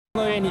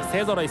の上に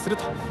勢ぞろいする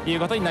という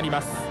ことになり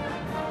ます。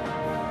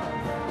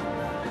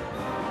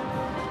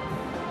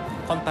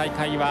今大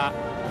会は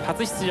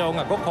初出場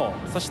が5校、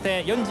そし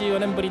て44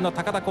年ぶりの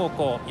高田高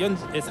校、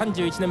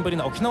31年ぶり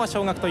の沖縄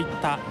尚学といっ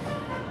た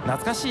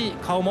懐かしい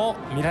顔も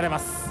見られま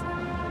す。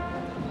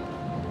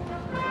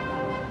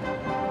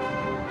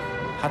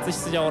初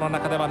出場の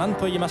中では何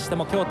と言いまして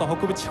も京都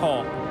北部地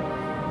方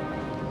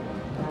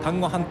丹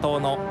後半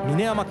島の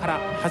峰山から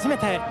初め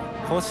て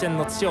甲子園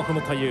の土を踏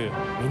むという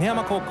峰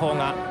山高校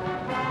が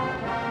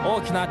大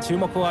きな注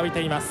目を浴び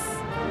ています。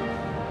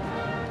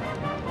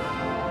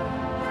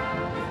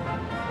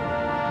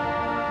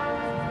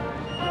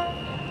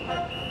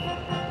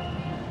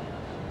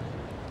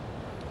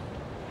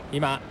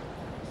今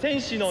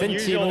選手の入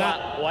場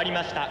が終わり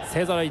ました。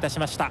勢ぞろいいたし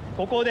ました。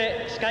ここ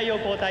で司会を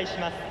交代し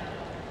ます。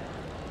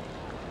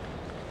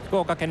福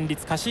岡県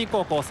立香椎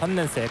高校3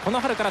年生、この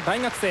春から大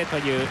学生と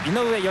いう井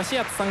上義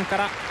康さんか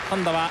ら、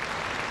今度は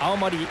青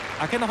森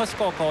明の星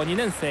高校2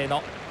年生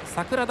の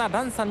桜田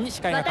蘭さんに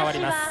司会が変わり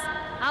ます。私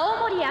は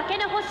青森明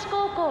の星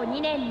高校2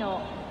年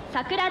の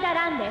桜田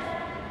蘭です。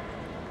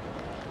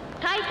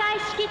開会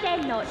式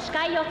典の司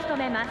会を務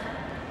めます。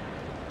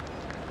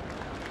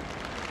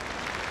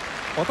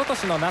一昨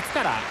年の夏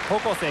から高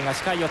校生が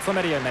司会を務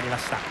めるようになりま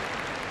した。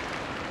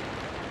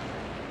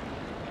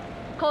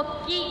国旗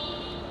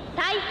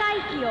大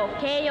会旗を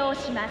掲揚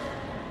します。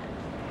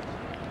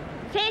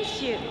選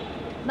手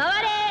回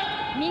れ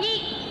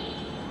右。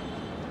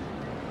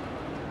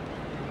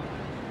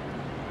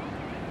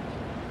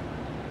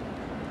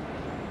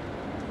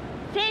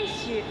選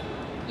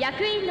手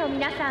役員の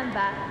皆さん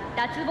は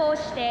脱帽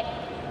して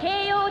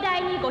掲揚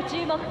台にご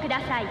注目く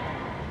ださい。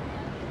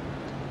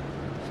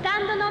スタ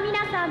ンドの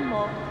皆さん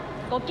も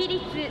ご起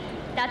立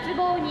脱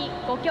帽に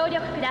ご協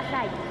力くだ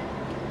さい。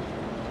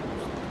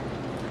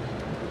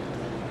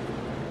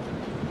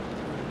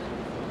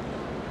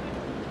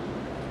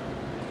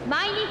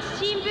毎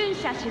日新聞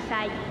社主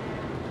催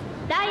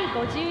第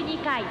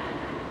52回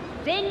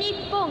全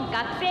日本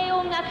学生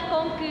音楽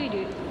コンクー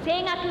ル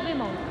声楽部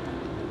門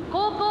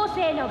高校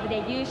生の部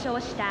で優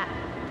勝した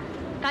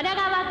神奈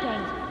川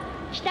県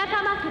北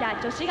鎌倉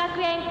女子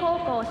学園高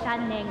校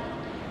3年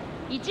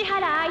市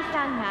原愛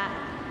さんが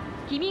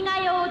「君が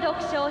代」を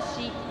読唱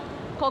し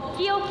国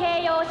旗を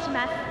掲揚し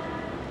ます。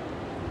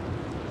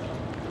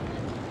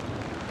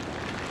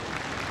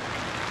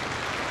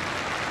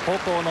高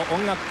校の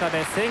音楽科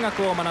で声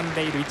楽を学ん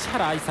でいる市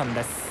原愛さん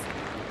です。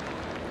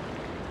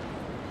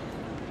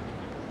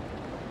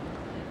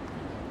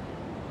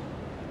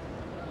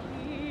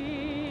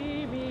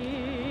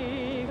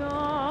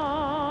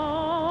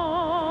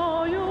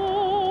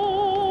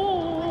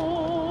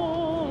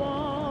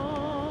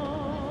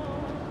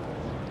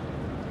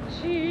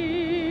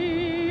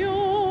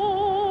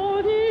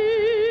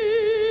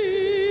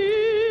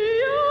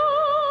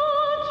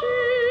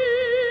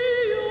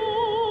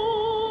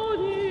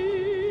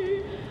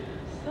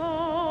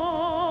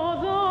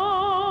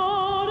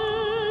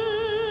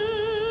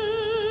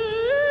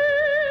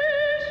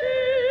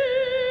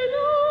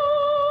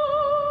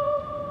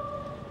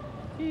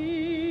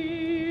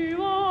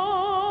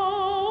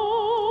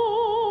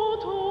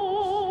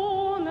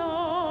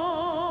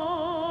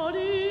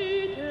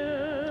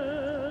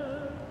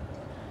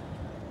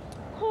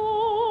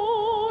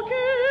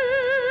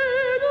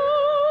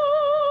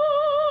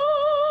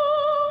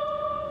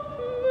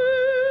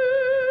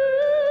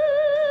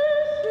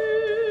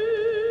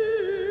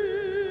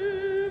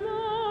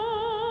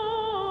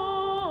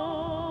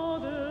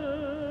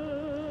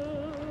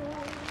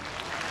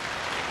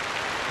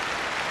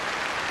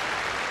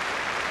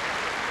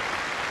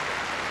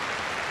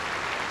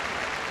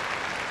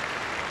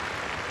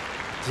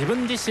自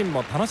分自身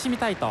も楽しみ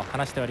たいと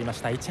話しておりま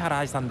した市原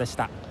愛さんでし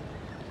た。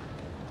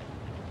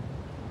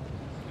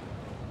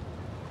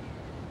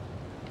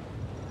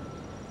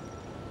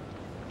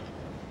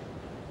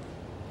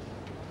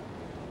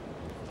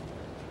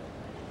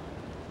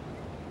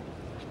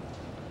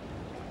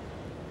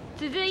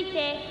続い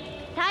て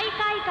大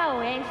会歌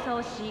を演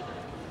奏し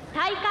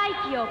大会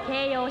旗を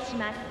掲揚し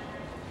ます。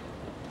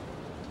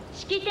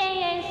式典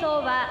演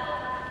奏は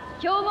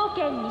兵庫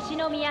県西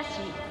宮市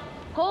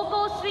高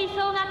校吹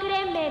奏楽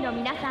連盟の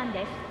皆さん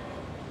です。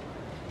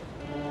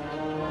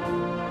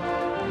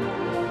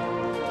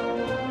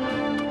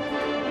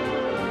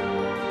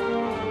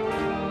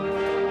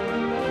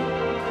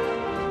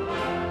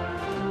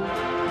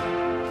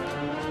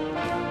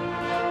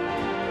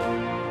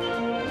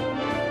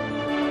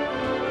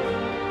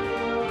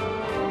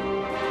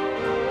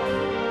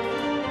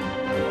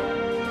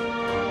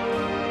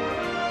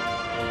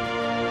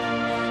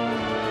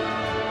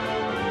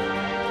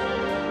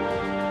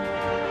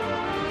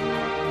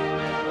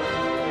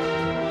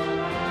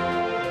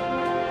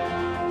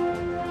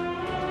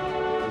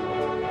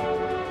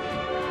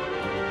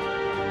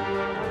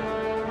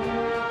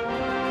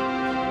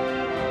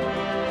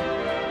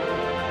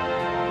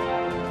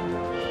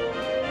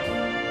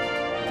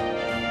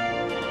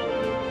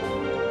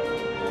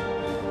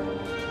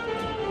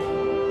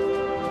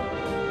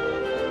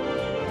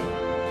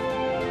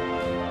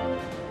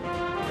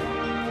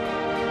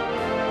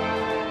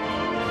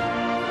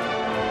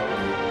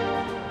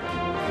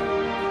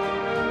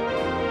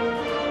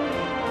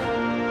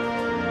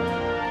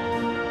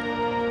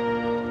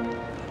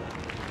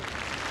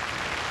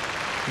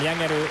見上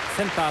げる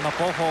センターの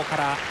後方か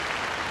ら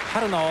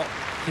春の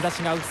日差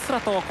しがうっすら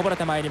とこぼれ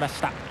てまいりま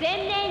した。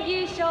前年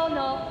優勝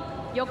の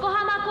横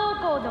浜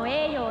高校の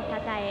栄誉をた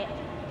たえ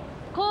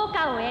校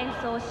歌を演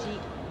奏し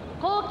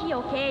校旗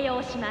を掲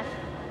揚します。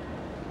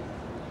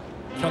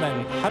去年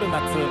春夏合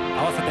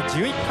わせ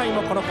て11回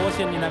もこの甲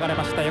子園に流れ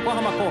ました横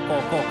浜高校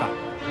校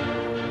歌。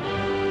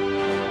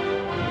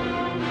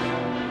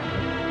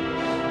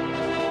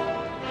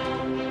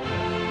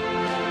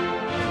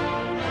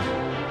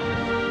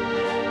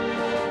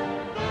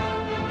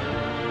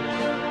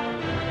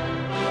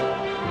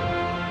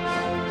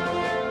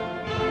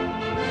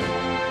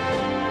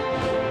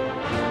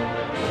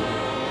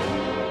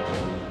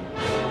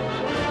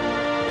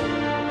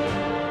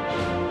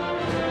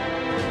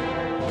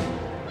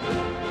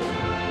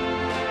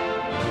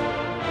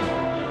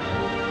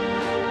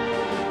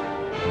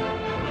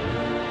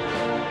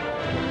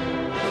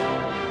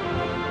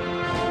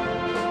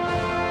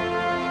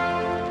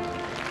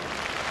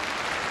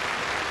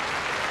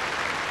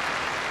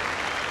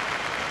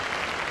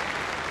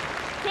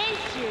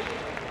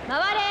回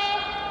れ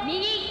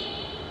右。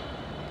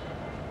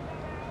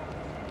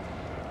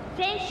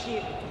選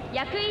手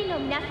役員の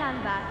皆さ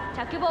んは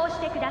着帽し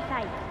てくださ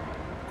い。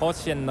甲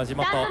子園の地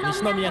元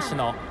西宮市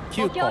の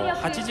9校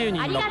80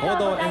人の合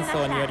同演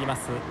奏によりま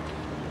す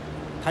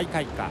大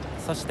会歌、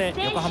そして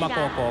横浜高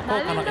校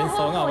校歌の演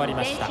奏が終わり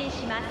ました。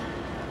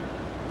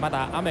ま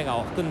だ雨が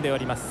含んでお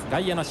ります。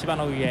外野の芝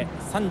の上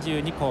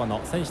32校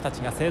の選手たち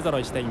が勢ぞろ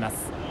いしていま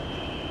す。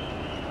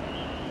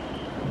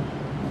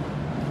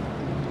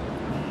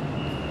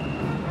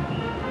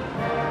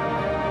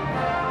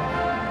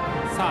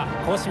さ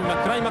あ甲子園は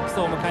クライマックス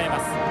を迎えま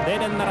す。例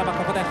年ならば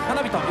ここで花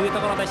火というと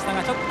ころでした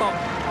が、ちょっと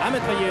雨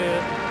という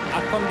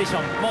悪コンディシ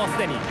ョン、もうす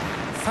でに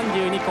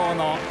32校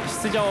の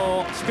出場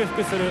を祝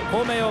福する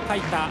校名を書い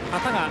た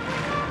旗が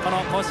こ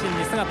の甲子園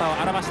に姿を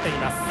現してい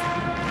ます。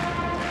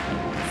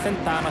セン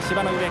ターの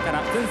芝の上から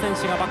全選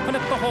手がバックネ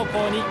ット方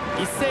向に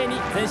一斉に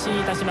前進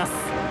いたします。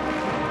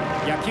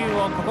野球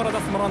を志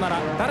す者なら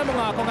誰も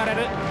が憧れ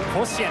る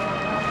甲子園。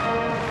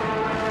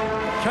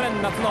去年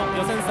夏の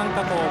予選参加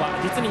校は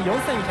実に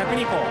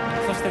4102校、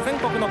そして全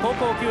国の高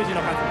校球児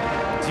の数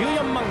14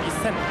万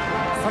1000。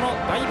その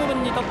大部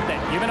分にとって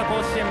夢の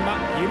甲子園は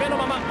夢の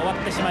まま終わ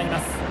ってしまい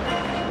ます。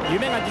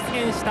夢が実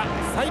現した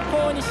最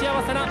高に幸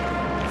せな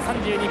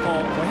32校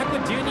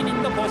512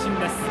人の行進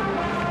です。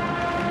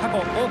過去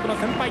多くの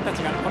先輩たち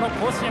がこの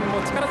甲子園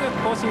を力強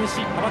く行進し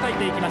羽ばたい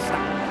ていきました。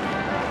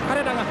彼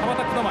らが羽ば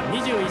たくのは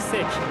21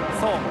世紀、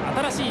そう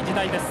新しい時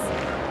代です。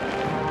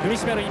踏み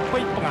しめる一歩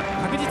一歩が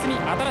確実に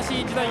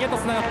新しい時代へと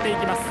つながってい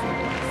きます。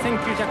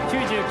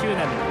1999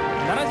年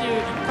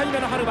71回目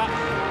の春は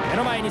目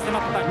の前に迫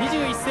った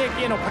21世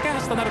紀への架け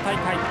橋となる大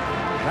会、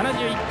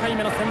71回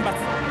目の選抜、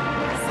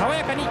爽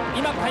やかに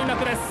今開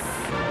幕です。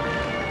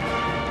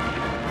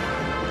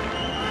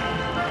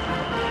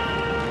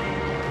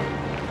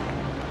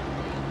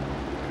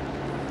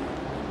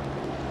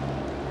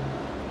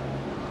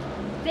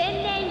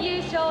前年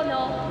優勝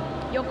の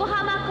横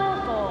浜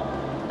高校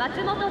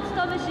松本勉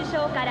主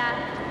将から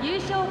優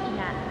勝旗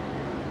が、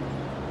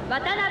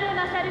渡辺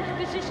勝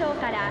副主将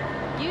から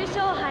優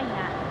勝杯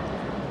が、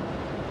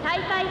大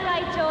会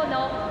会長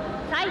の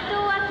斉藤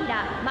明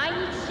毎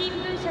日新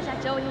聞社社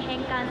長に返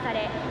還さ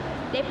れ、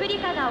レプリ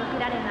カが贈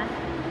られま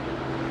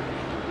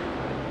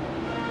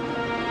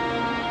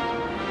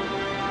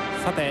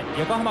す。さて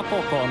横浜高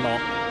校の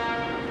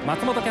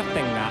松本キャプ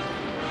テンが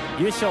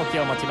優勝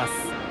旗を持ちます。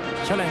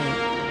去年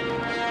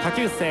下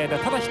級生で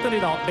ただ一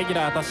人のレギュ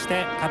ラーとし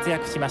て活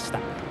躍しました。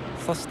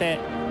そして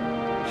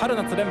春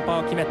夏連覇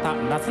を決めた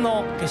夏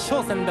の決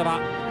勝戦では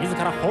自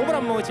らホームラ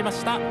ンも打ちま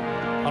した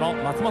この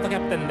松本キ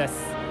ャプテンです。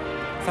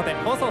さて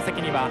放送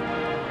席には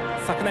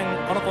昨年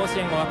この甲子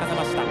園を沸かせ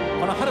ました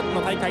この春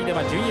の大会で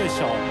は準優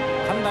勝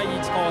関大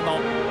一高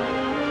の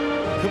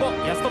久保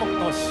康友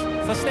投手、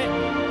そして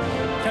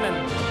去年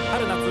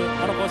春夏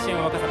この甲子園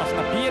を沸かせまし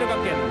た PL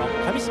学園の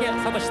上重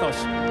聡投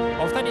手、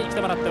お二人に来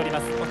てもらっておりま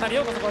す。お二人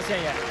ようこそ甲子園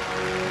へ。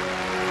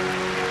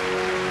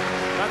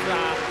まずは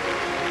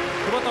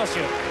久保投手、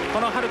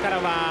この春か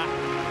らは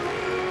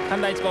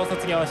関大一高を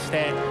卒業し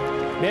て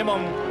名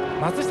門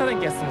松下電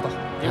器へ進むと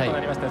いうことにな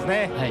りましたです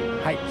ね。は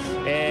い、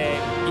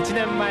1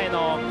年前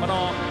のこ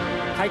の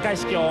開会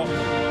式を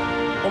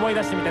思い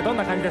出してみてどん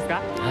な感じですか？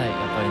はい、やっ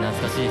ぱり懐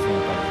かしいですね。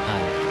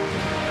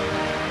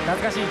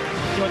懐かしい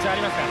気持ちはあ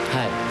りますか？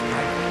はい、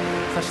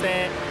そし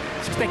て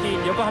宿敵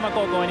横浜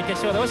高校に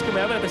決勝で惜しくも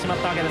敗れてしまっ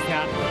たわけです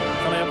が、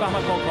その横浜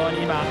高校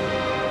に今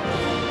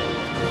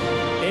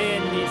永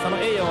遠にその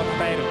栄誉を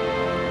たたえる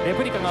レ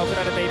プリカが贈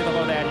られているとこ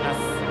ろであります。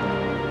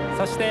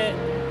そして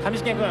上重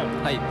君、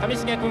上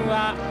重君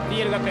は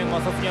PL 学園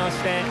を卒業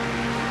して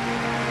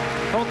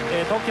東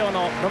京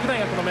の六大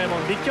学の名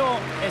門立教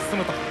へ進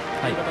むと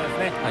いうこと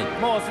ですね。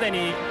もうすで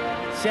に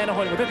試合の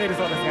方にも出ている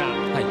そうですが、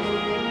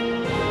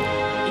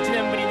1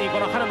年ぶりにこ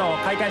の春の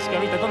開会式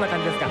を見てどんな感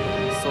じですか？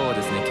そう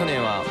ですね、去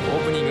年はオ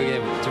ープニングゲ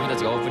ーム、自分た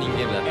ちがオープニン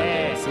グゲームだったの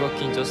で、すごく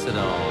緊張してた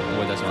のを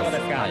思い出します。そうで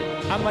すか、はい、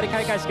あんまり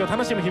開会式を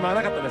楽しむ暇は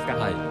なかったですか。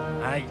はい、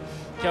はい、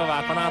今日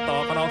はこの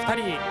後このお二人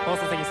に放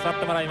送席に座っ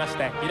てもらいまし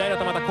て、いろいろ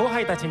とまた後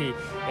輩たちに、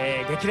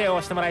激励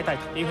をしてもらいたい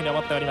というふうに思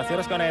っております。よ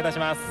ろしくお願いいたし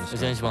ます。よろしく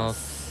お願いしま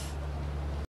す。